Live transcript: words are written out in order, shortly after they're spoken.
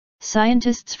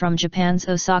Scientists from Japan's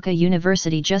Osaka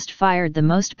University just fired the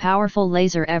most powerful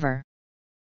laser ever.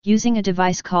 Using a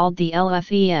device called the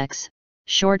LFEX,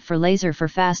 short for Laser for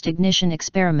Fast Ignition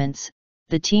Experiments,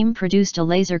 the team produced a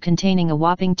laser containing a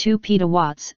whopping 2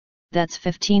 petawatts, that's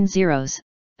 15 zeros,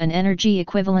 an energy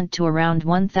equivalent to around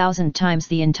 1,000 times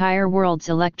the entire world's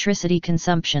electricity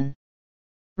consumption.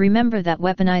 Remember that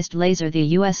weaponized laser the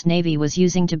US Navy was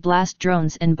using to blast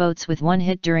drones and boats with one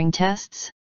hit during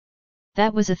tests?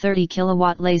 That was a 30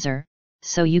 kilowatt laser,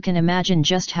 so you can imagine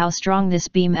just how strong this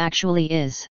beam actually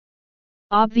is.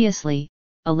 Obviously,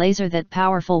 a laser that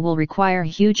powerful will require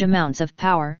huge amounts of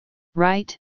power,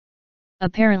 right?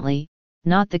 Apparently,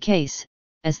 not the case,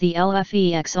 as the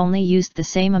LFEX only used the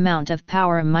same amount of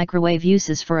power microwave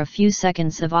uses for a few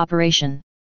seconds of operation.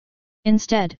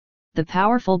 Instead, the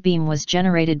powerful beam was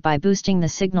generated by boosting the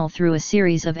signal through a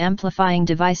series of amplifying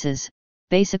devices,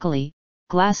 basically,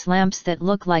 glass lamps that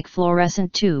look like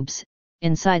fluorescent tubes,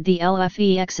 inside the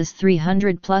LFEX's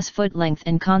 300-plus foot length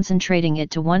and concentrating it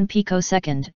to 1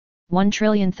 picosecond,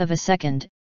 1/1,000,000,000 of a second,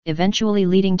 eventually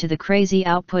leading to the crazy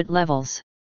output levels.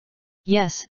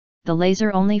 Yes, the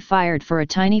laser only fired for a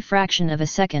tiny fraction of a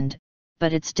second,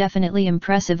 but it's definitely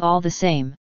impressive all the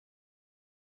same.